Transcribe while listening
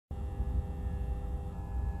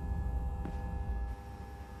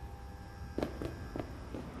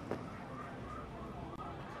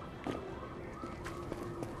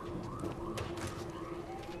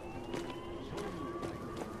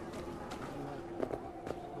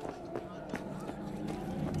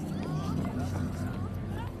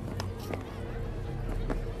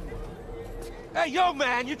Hey, yo,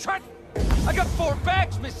 man, you tried... I got 4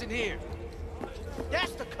 bags missing here.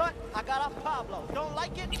 That's the cut I got off Pablo. Don't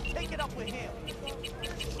like it? Take it up with him.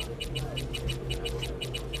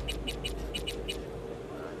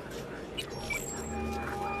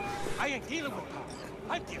 I ain't dealing with Pablo.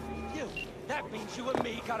 I'm dealing with you. That means you and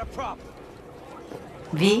me got a problem.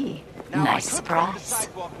 V. Now, Nice I could run the surprise.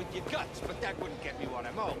 sidewalk with your guts, but that wouldn't get me what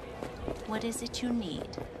I'm owed. What is it you need?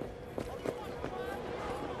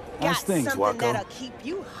 Nice things, something Wacko. that'll keep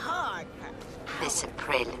you hard. Is it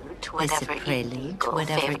prelude,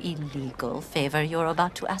 whatever illegal favor you're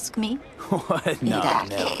about to ask me? What? In No, that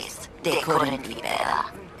never. case, they couldn't be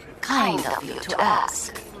better. Kind of you to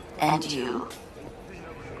ask. And you?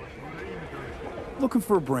 Looking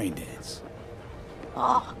for a brain dance.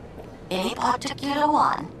 Oh, any particular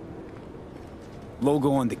one?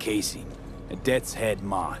 Logo on the casing. A death's head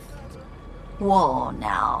moth. Whoa,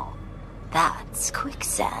 now. That's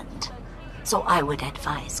quicksand. So I would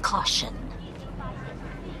advise caution.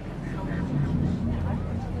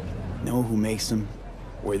 Know who makes them?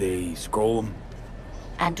 Where they scroll them?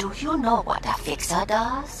 And do you know what a fixer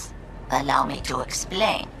does? Allow me to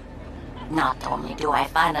explain. Not only do I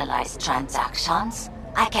finalize transactions,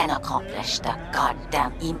 I can accomplish the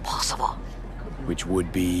goddamn impossible. Which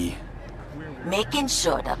would be... Making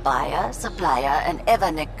sure the buyer, supplier, and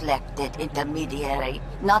ever-neglected intermediary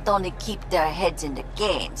not only keep their heads in the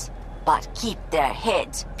games, but keep their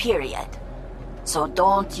heads, period. So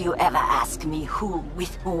don't you ever ask me who,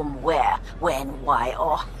 with whom, where, when, why,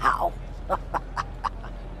 or how.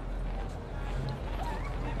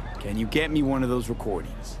 Can you get me one of those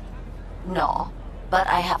recordings? No, but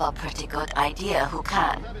I have a pretty good idea who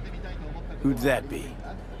can. Who'd that be?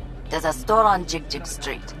 There's a store on Jig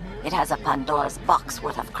Street. It has a Pandora's box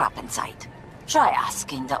worth of crap inside. Try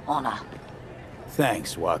asking the owner.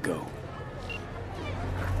 Thanks, Wacko.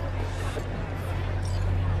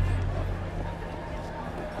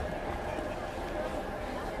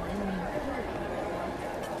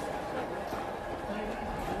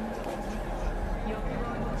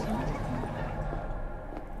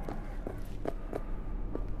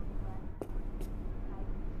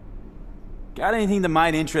 Got anything that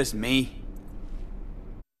might interest me?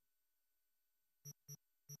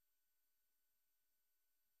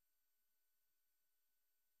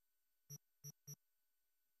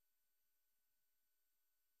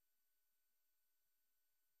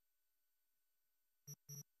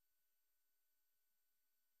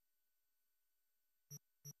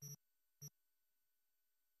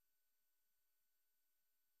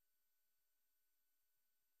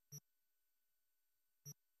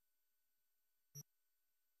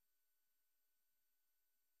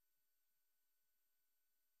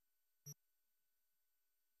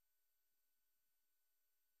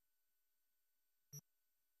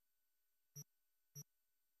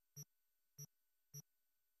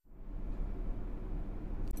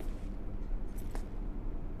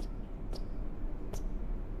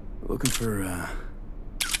 Looking for,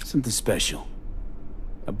 something special.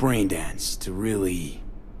 A brain dance to really...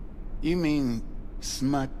 You mean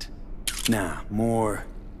smut? Nah, more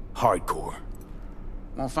hardcore.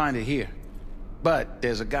 Won't find it here. But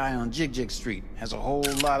there's a guy on Jig Street, has a whole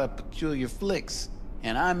lot of peculiar flicks.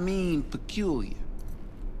 And I mean peculiar.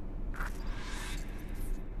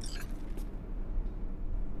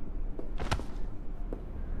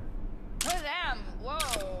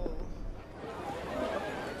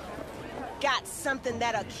 Got something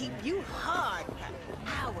that'll keep you hard for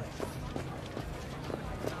hours.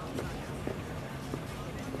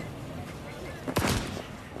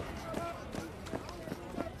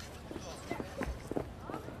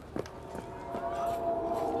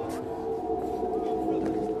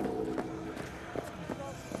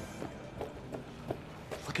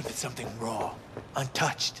 Looking for something raw,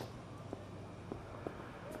 untouched.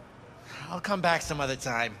 I'll come back some other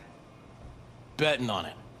time. Betting on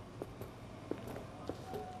it.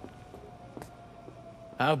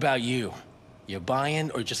 How about you? You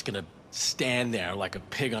buying or just gonna stand there like a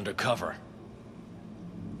pig undercover?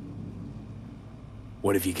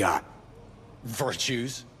 What have you got?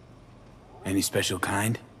 Virtues? Any special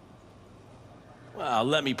kind? Well,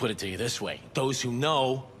 let me put it to you this way. Those who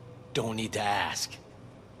know don't need to ask.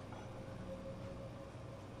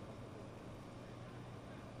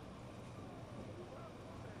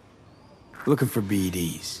 Looking for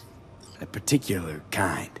BDs. A particular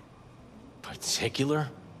kind. Particular?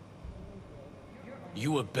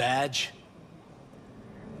 You a badge?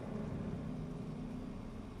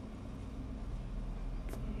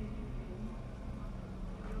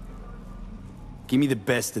 Give me the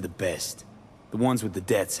best of the best. The ones with the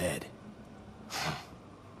death's head.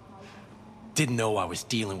 Didn't know I was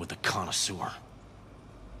dealing with a connoisseur.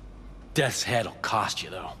 Death's head'll cost you,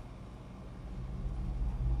 though.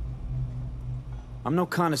 I'm no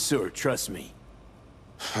connoisseur, trust me.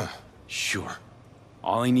 Sure.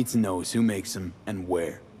 All I need to know is who makes them and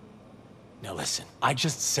where. Now listen, I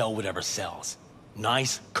just sell whatever sells.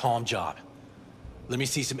 Nice, calm job. Let me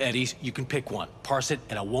see some eddies, you can pick one. Parse it,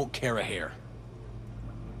 and I won't care a hair.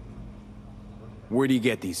 Where do you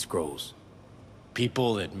get these scrolls?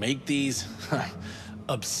 People that make these,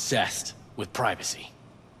 obsessed with privacy.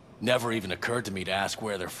 Never even occurred to me to ask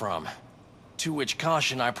where they're from. To which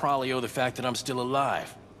caution I probably owe the fact that I'm still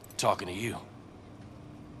alive, talking to you.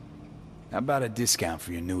 How about a discount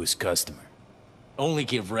for your newest customer? Only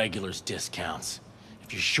give regulars discounts.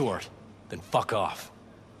 If you're short, then fuck off.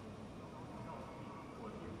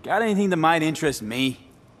 Got anything that might interest me?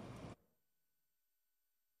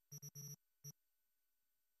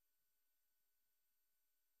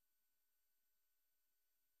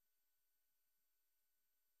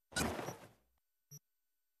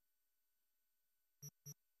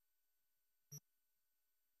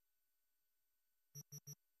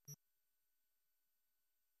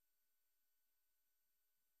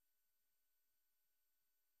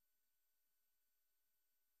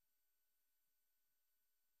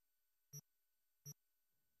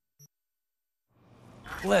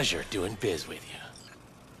 Pleasure doing biz with you.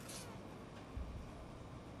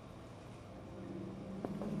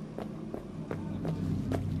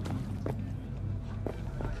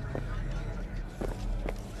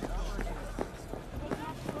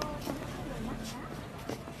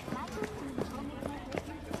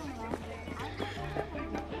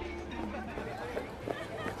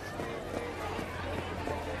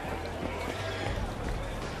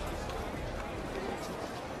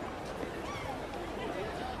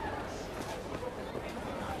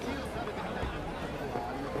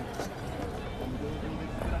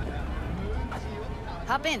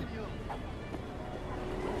 Hop in.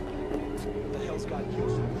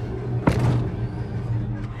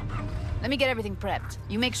 Let me get everything prepped.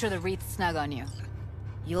 You make sure the wreath's snug on you.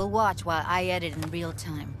 You'll watch while I edit in real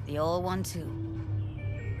time. The old one, too.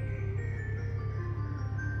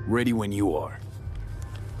 Ready when you are.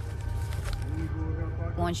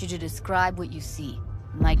 I want you to describe what you see.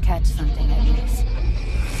 Might catch something at least.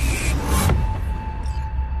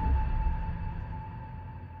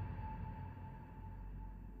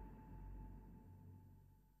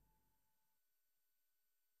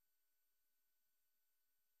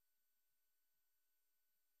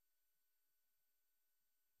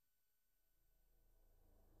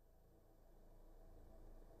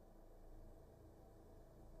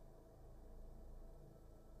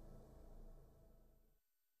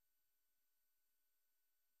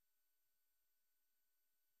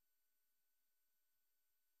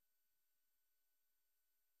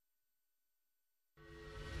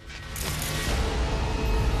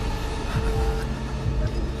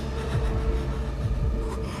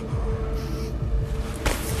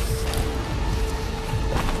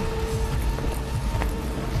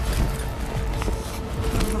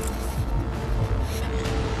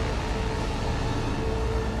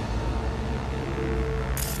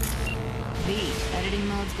 Editing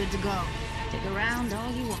mode's good to go. Dig around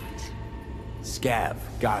all you want. Scav,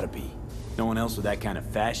 gotta be. No one else with that kind of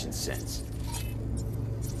fashion sense.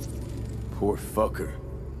 Poor fucker.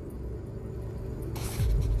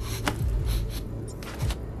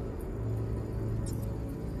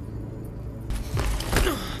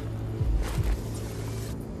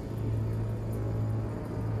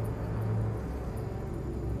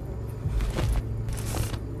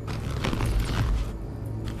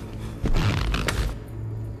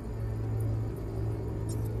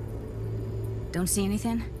 Don't see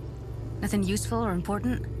anything? Nothing useful or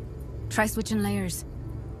important? Try switching layers.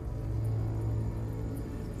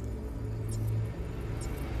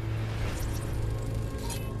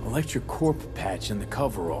 Electric corp patch in the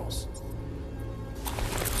coveralls.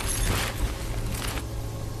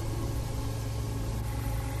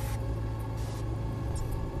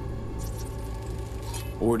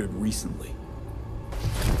 Ordered recently.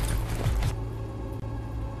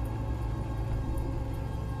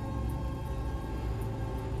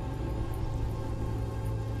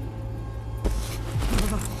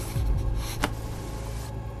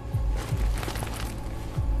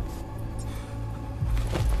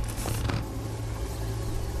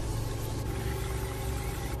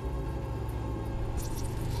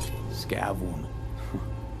 Scav woman.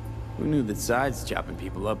 Who knew that sides chopping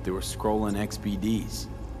people up, they were scrolling XBDs?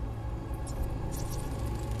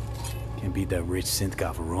 Can't beat that rich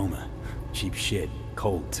synth-goth aroma. Cheap shit.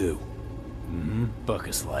 Cold, too. Mm-hmm. Buck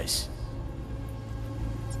a slice.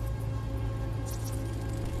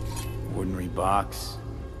 Ordinary box.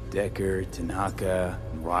 Decker, Tanaka,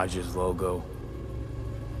 and Rogers logo.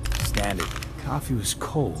 Standard. Coffee was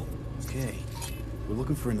cold. Okay. We're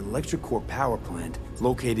looking for an electric core power plant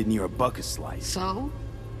located near a bucket slice. So?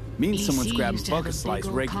 Means someone's EC grabbing used to have a bucket big slice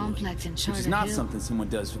old regularly, complex in which is Charter not Hill. something someone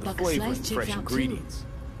does for the Bucket flavor slice and checks fresh out too. ingredients.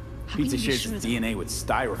 How can Pizza you be shares sure, its though? DNA with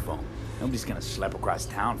styrofoam. Nobody's gonna schlep across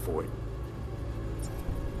town for it.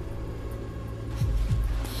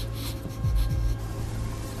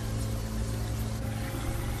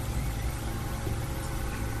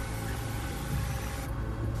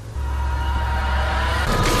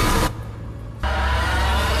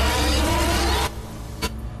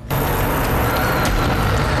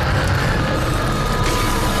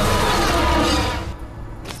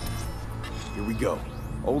 Here we go.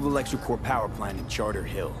 Old electric core power plant in Charter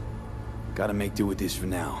Hill. Gotta make do with this for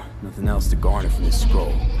now. Nothing else to garner from this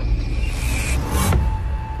scroll.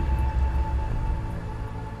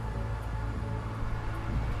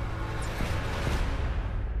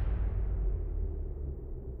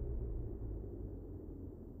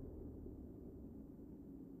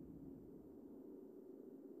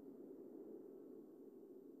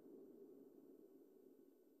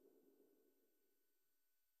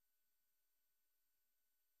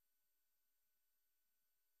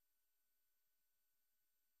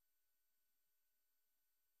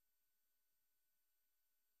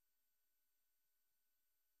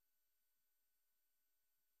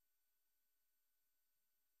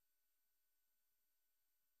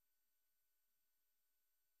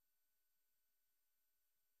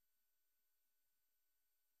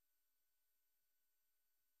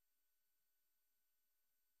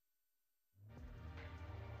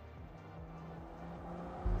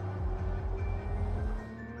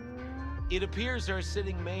 It appears our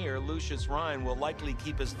sitting mayor, Lucius Ryan, will likely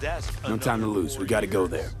keep his desk. No time to lose. We gotta go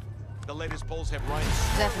there. The latest polls have Ryan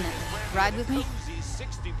Definitely. Ride with me? cozy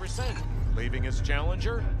 60%, leaving his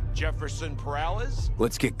challenger, Jefferson Perales.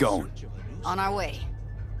 Let's get going. On our way.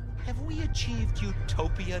 Have we achieved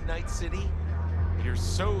Utopia, Night City? You're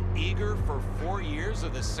so eager for 4 years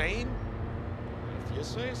of the same? If you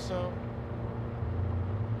say so.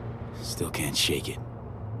 Still can't shake it.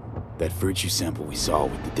 That virtue sample we saw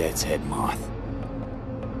with the Death's Head moth.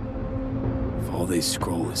 If all they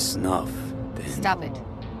scroll is snuff, then... Stop it.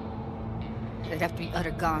 They'd have to be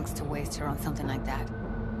utter gonks to waste her on something like that.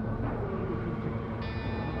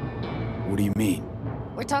 What do you mean?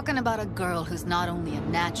 We're talking about a girl who's not only a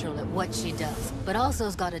natural at what she does, but also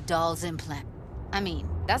has got a doll's implant. I mean,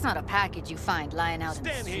 that's not a package you find lying out in the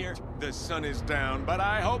Stand street. here. The sun is down, but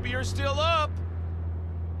I hope you're still up.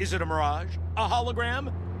 Is it a mirage? A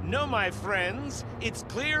hologram? No, my friends. It's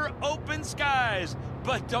clear, open skies.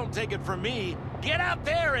 But don't take it from me. Get out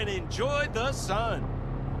there and enjoy the sun.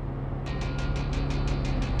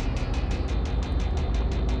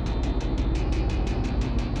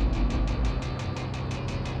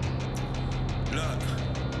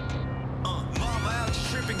 Mama out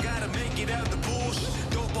tripping, gotta make it out the bullshit.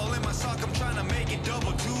 Dope all in my sock, I'm trying to make it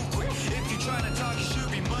double too quick. If you trying to talk, it should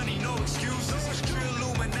be money, no excuses. True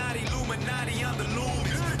Illuminati, I'm the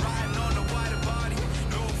Lumens. Riding on the wider body,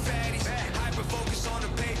 no fatties. Hyper focus on the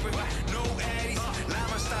paper, no addies.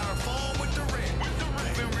 Lima styrofoam with the red.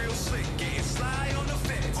 Moving real slick, getting sly on the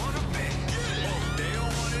fence. Oh, they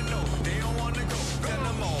don't wanna know, they don't wanna go. Tell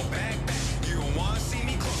them all, back. You don't wanna see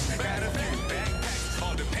me close. Got a few backpacks,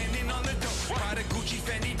 all depending on the dope. Prada, Gucci,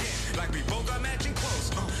 Fendi, Dan, like we both got matching clothes.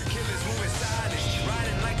 Killers moving silent,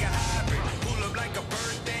 riding like a hybrid. Pull up like a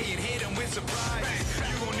birthday and hit them with surprises.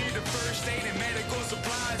 You gon' need the first aid and medical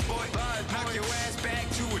supplies, boy. Knock your ass back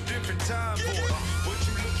to a different time, boy. What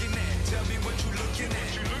you looking at? Tell me what you looking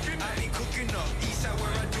at. I be cooking up, east side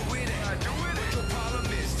where I do it at. What your problem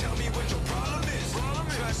is? Tell me what your problem is.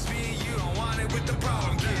 Trust me, you don't want it with the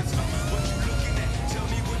problem kids. What you looking at? Tell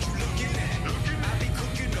me what you looking at. I be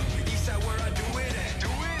cooking up, east side where I do it at.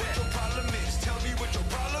 What your problem is? Tell me what your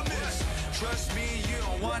problem is. Trust me, you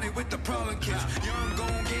don't want it with the problem kids. Young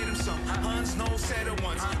gon' get him some, Huns no set of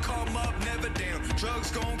ones. Call 'em up, never down.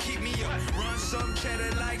 Drugs gon' keep me up. Run some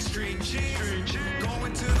cheddar like string cheese.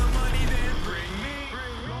 Going to the money, then bring me.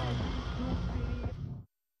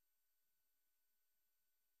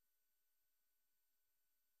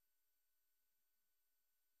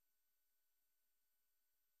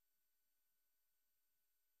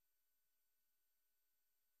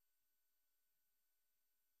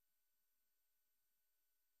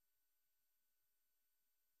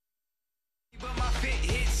 But my fit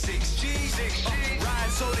hit 6G's.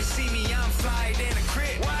 Ride so they see me, I'm flyer than a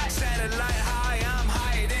crib. Satellite high, I'm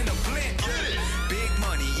higher than a blimp. Big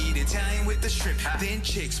money, eat Italian with the strip. Thin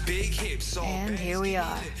chicks, big hips. And here we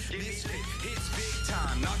are.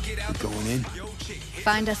 Going in?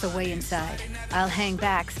 Find us a way inside. I'll hang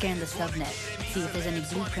back, scan the subnet, see if there's any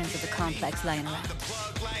blueprints of the complex lying around.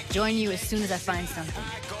 Join you as soon as I find something.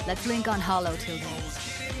 Let's link on Hollow till then.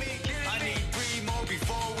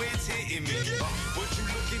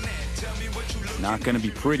 Not gonna be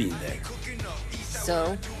pretty in there.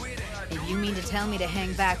 So, if you mean to tell me to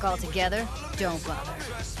hang back altogether, don't bother.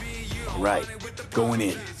 Right. Going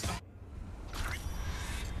in.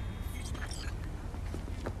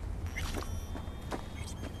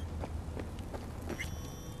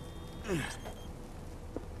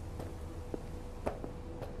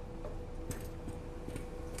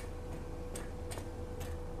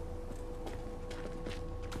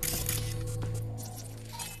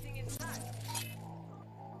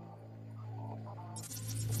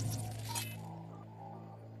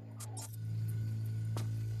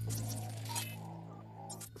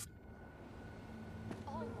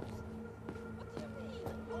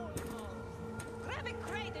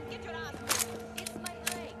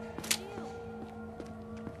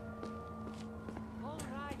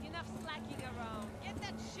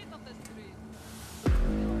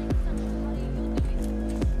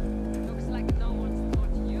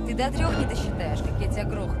 Ты до 3 не досчитаешь, как я тебя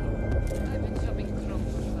грохну.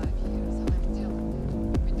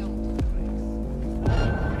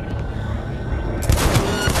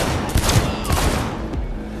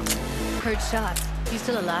 Heard shots. You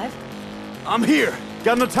still alive? I'm here.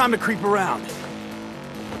 Got no time to creep around.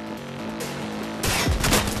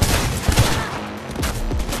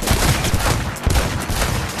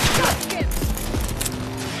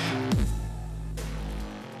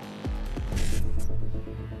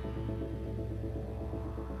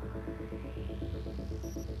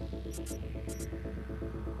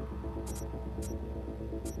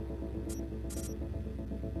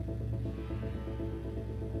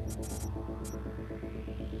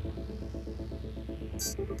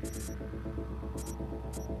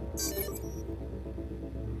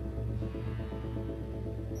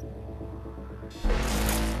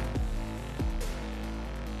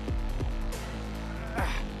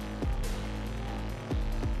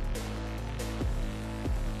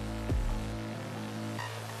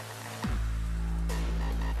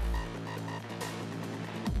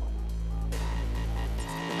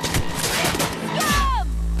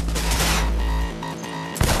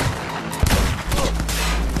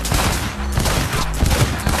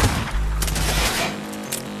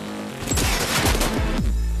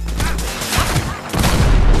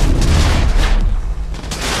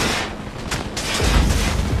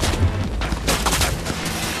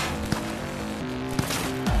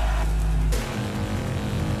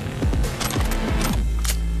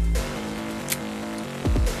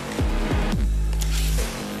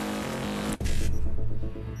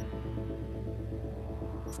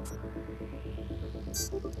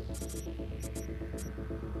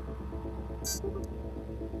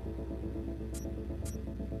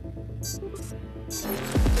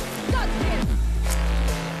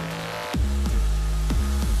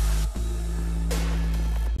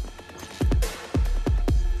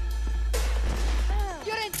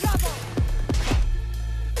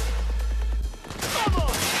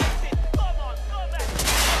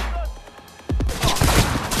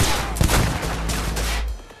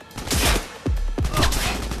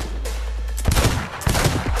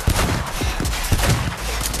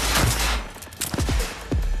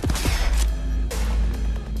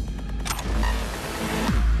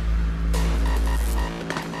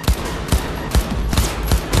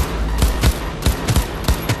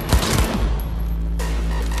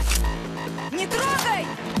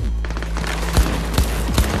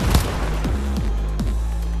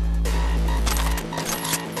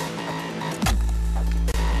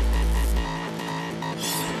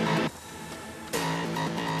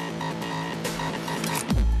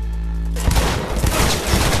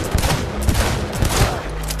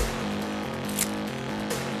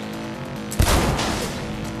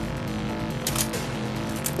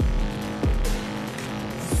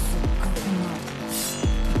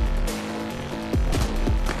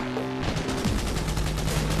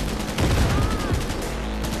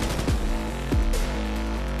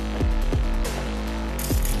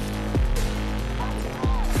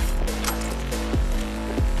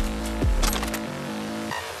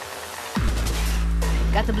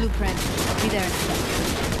 Got the blueprint. I'll be there in a sec.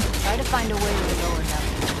 Try to find a way to the lower level.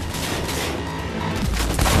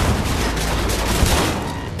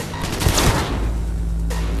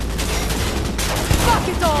 Fuck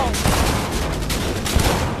it all!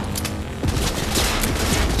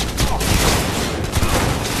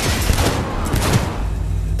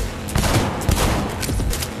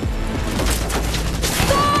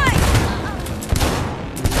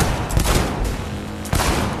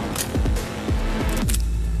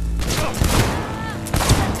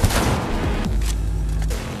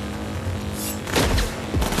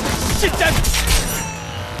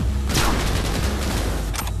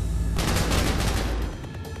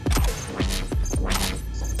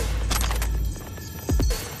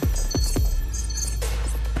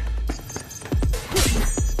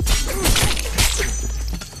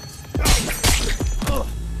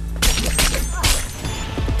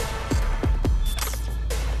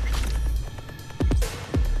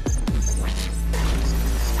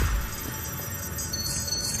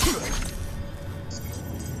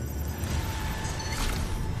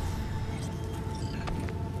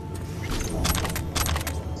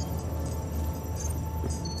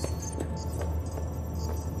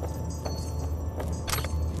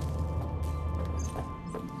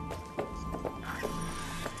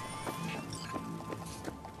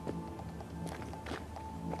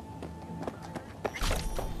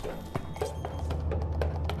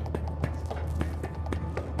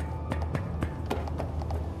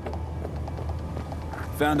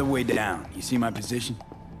 Found a way down. You see my position?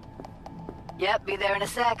 Yep, be there in a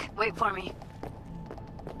sec. Wait for me.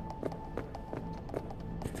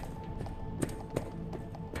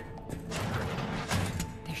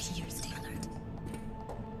 They're here, stay alert.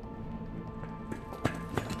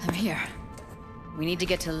 I'm here. We need to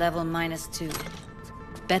get to level -2.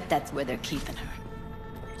 Bet that's where they're keeping her.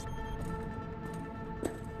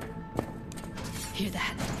 Hear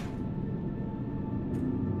that?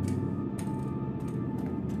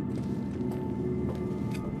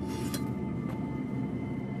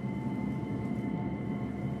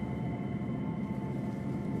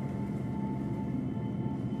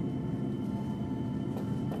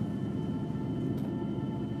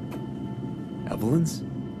 Evelyn's?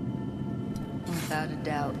 Without a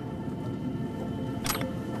doubt.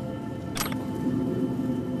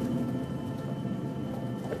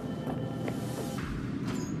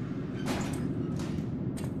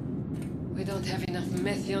 We don't have enough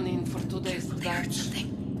methionine for today's batch.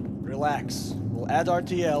 Relax. We'll add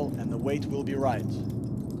RTL and the weight will be right.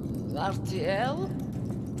 RTL?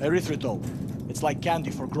 Erythritol. It's like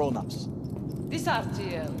candy for grown-ups. This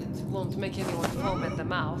RTL, it won't make anyone foam at the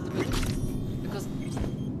mouth, will it? Because...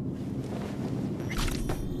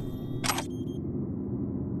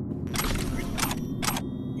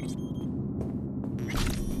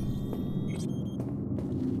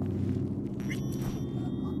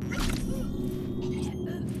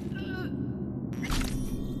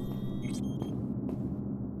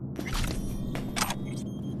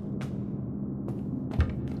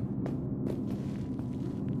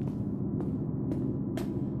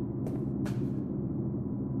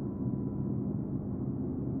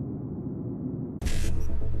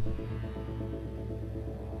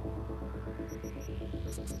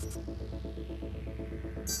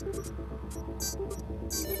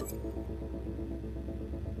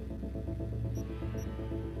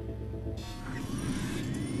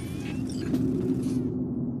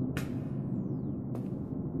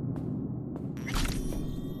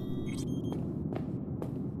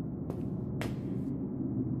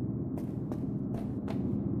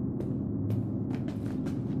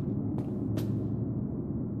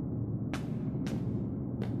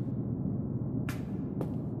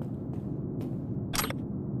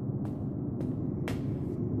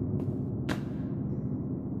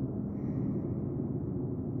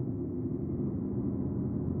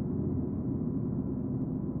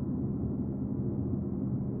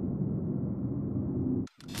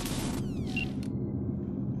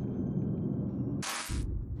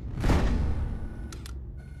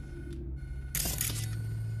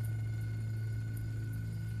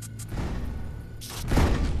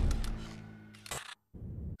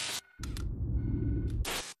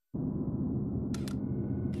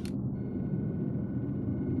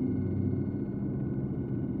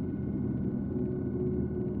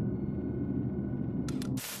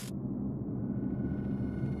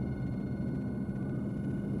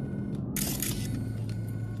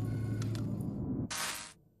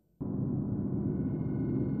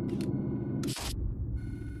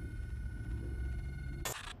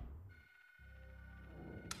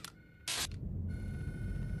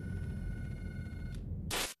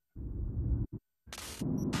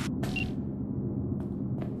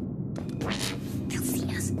 They'll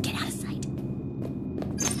see us. Get out of sight.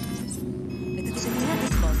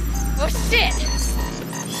 Oh shit!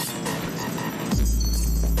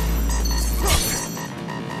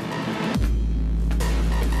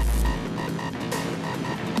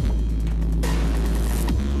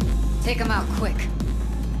 Take him out quick.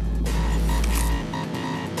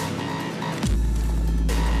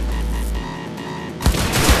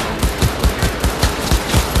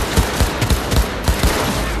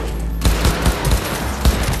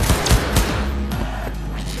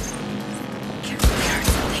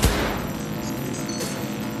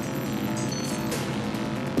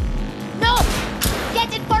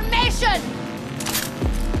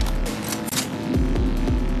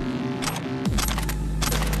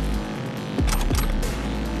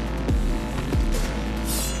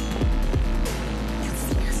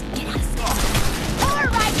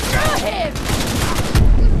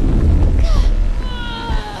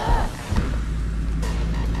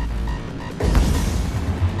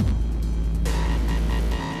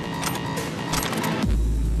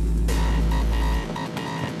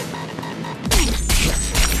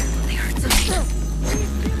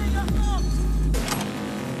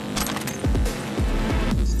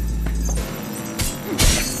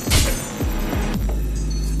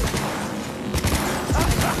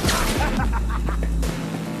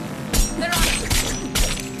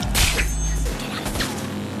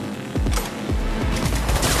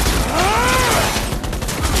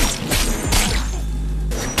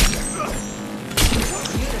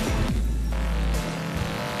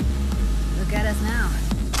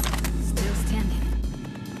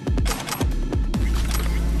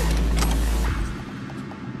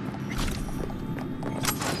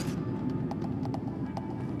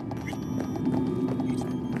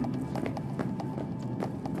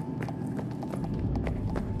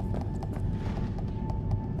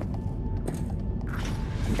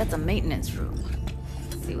 that's a maintenance room.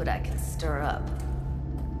 See what I can stir up.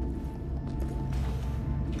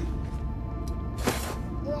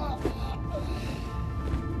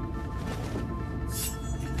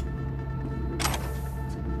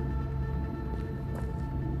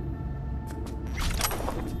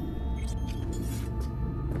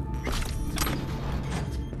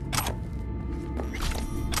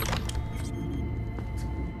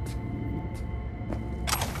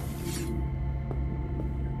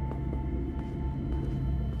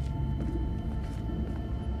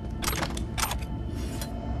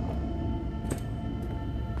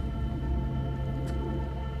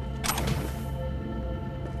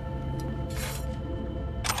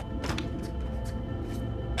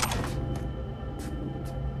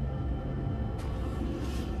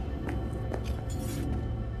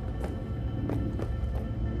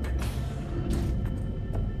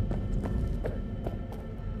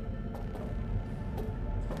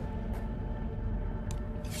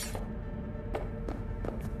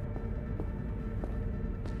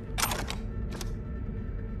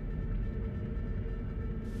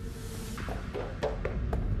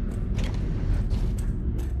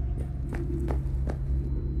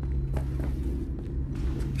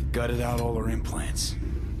 Gutted out all her implants.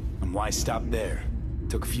 And why stop there?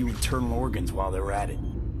 Took a few internal organs while they were at it.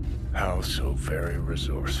 How so very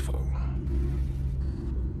resourceful.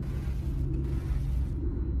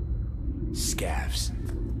 Scavs.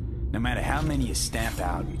 No matter how many you stamp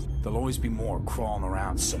out, there'll always be more crawling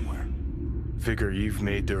around somewhere. Figure you've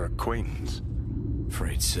made their acquaintance.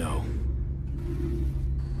 Afraid so.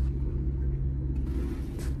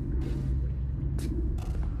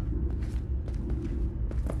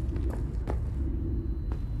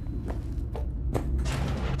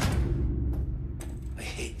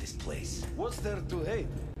 What's there to hate?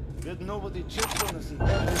 That nobody checks on us in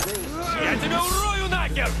every day. Я тебя урою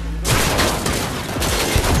нахер!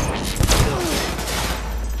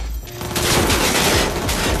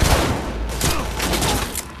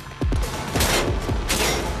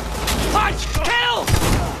 Punch! Kill!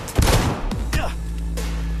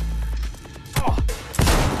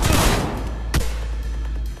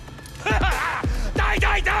 Die,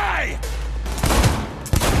 die, die!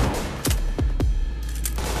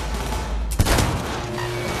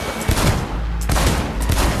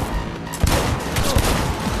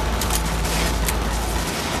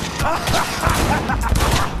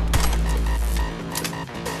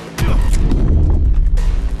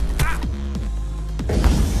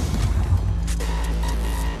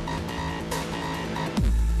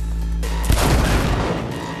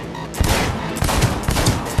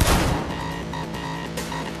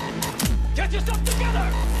 Get yourself together!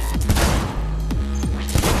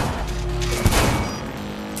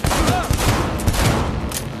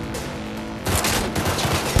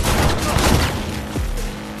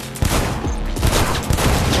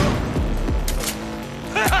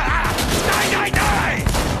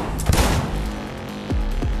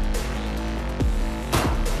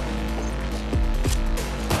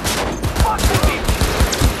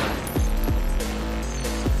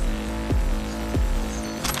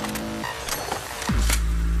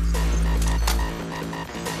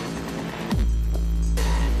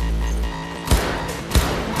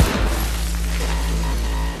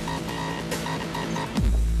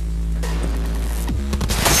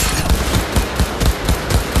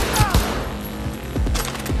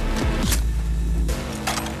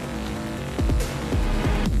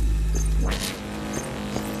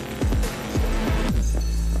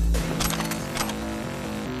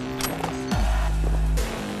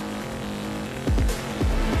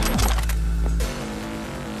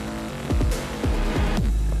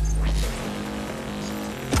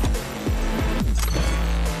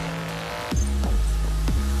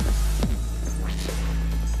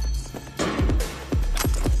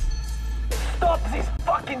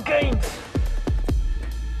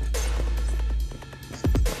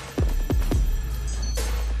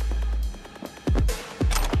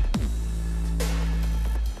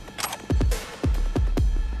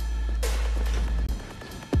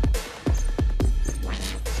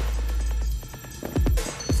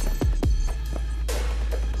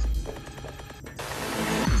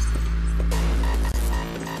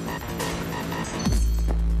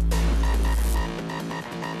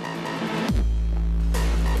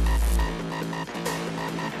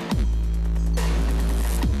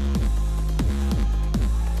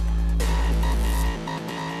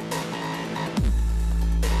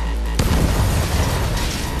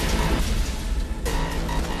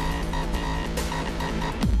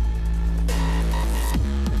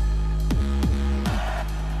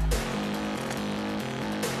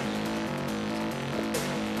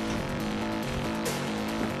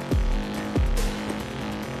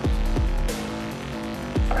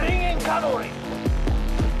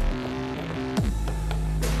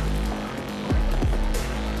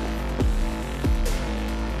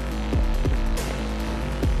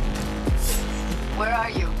 Where are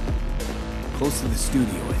you? Close to the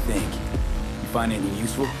studio, I think. You find anything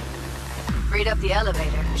useful? Freed up the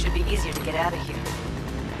elevator. Should be easier to get out of here.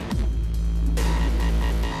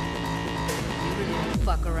 You really don't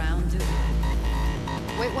fuck around, do you?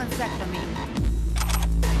 Wait 1 sec for me.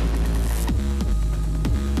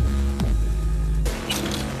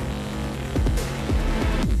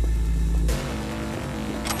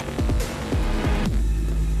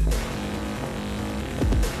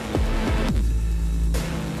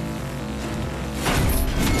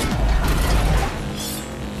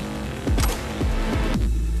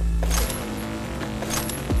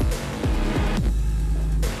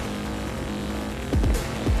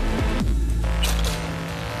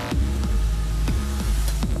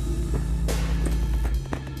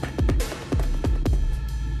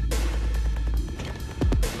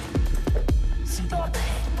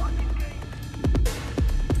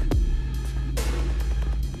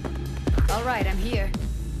 All right, I'm here.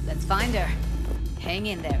 Let's find her. Hang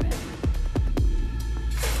in there, man.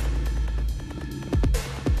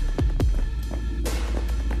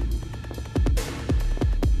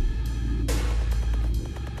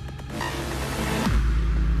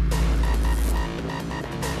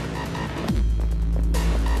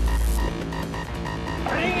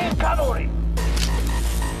 Bring in cavalry!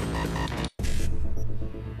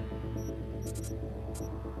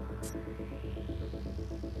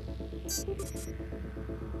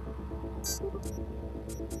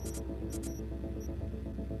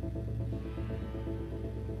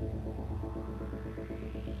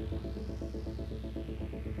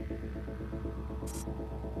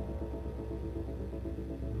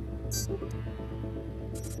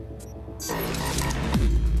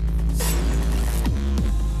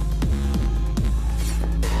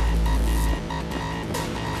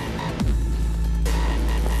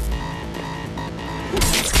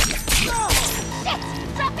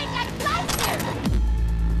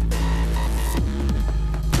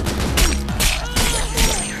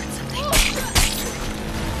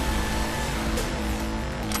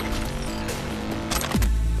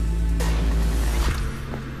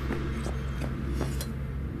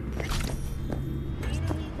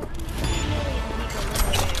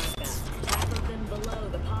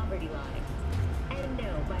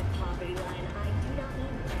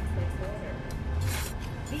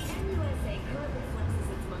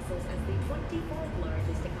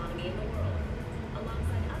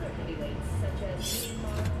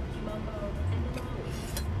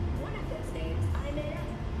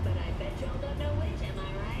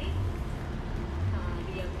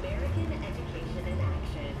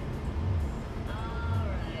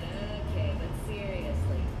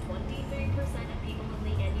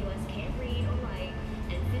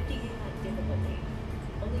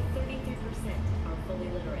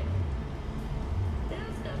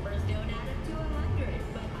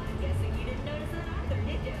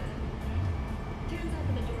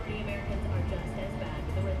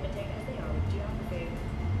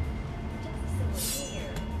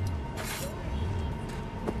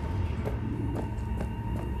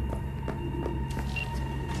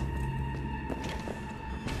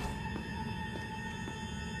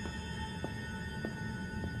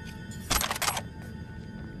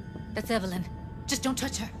 That's Evelyn. Just don't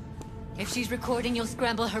touch her. If she's recording, you'll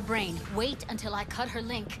scramble her brain. Wait until I cut her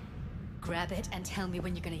link. Grab it and tell me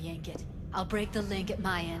when you're gonna yank it. I'll break the link at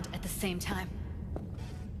my end at the same time.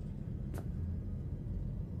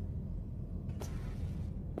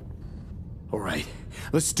 All right,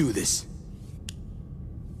 let's do this.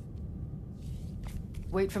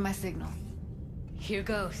 Wait for my signal. Here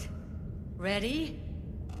goes. Ready?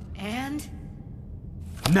 And...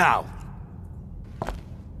 now!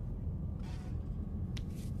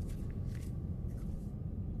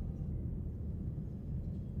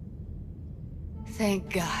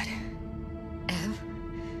 Thank God.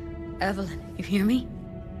 Evelyn, you hear me?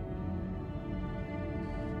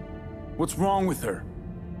 What's wrong with her?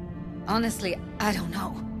 Honestly, I don't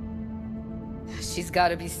know. She's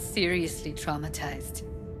gotta be seriously traumatized.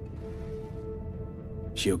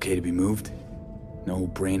 She okay to be moved? No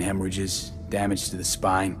brain hemorrhages, damage to the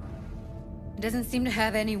spine? Doesn't seem to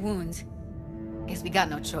have any wounds. Guess we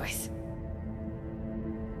got no choice.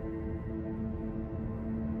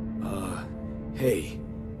 Hey,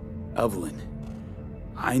 Evelyn.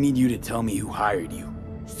 I need you to tell me who hired you.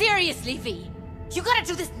 Seriously, V? You gotta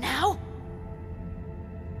do this now?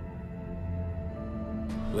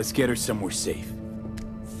 Let's get her somewhere safe.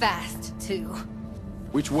 Fast, too.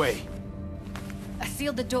 Which way?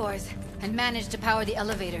 sealed the doors and managed to power the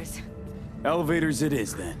elevators. Elevators it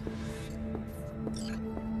is, then.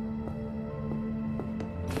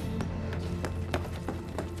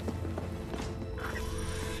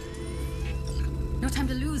 No time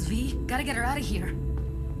to lose, V. Gotta get her out of here.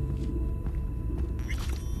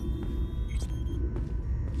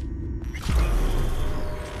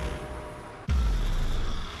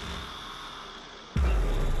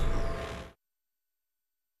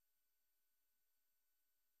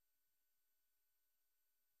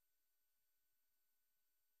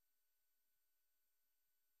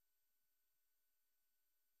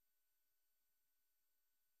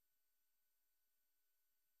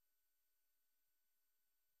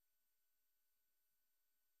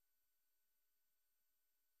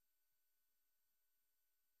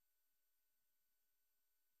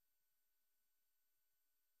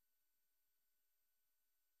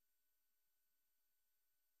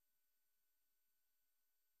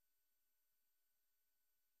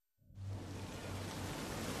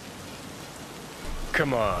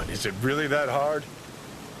 Come on, is it really that hard?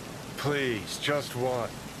 Please, just one.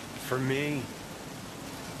 For me?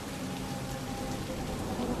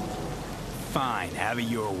 Fine, have it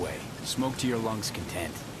your way. Smoke to your lungs'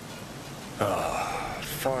 content. Ah,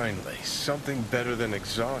 finally, something better than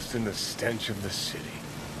exhaust in the stench of the city.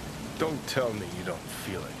 Don't tell me you don't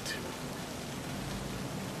feel it too.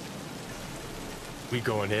 We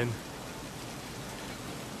going in?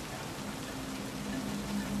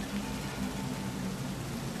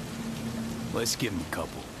 Let's give him a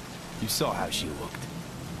couple. You saw how she looked.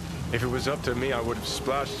 If it was up to me, I would have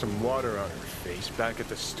splashed some water on her face back at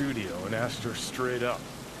the studio and asked her straight up.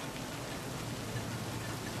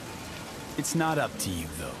 It's not up to you,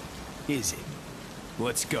 though, is it?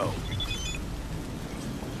 Let's go.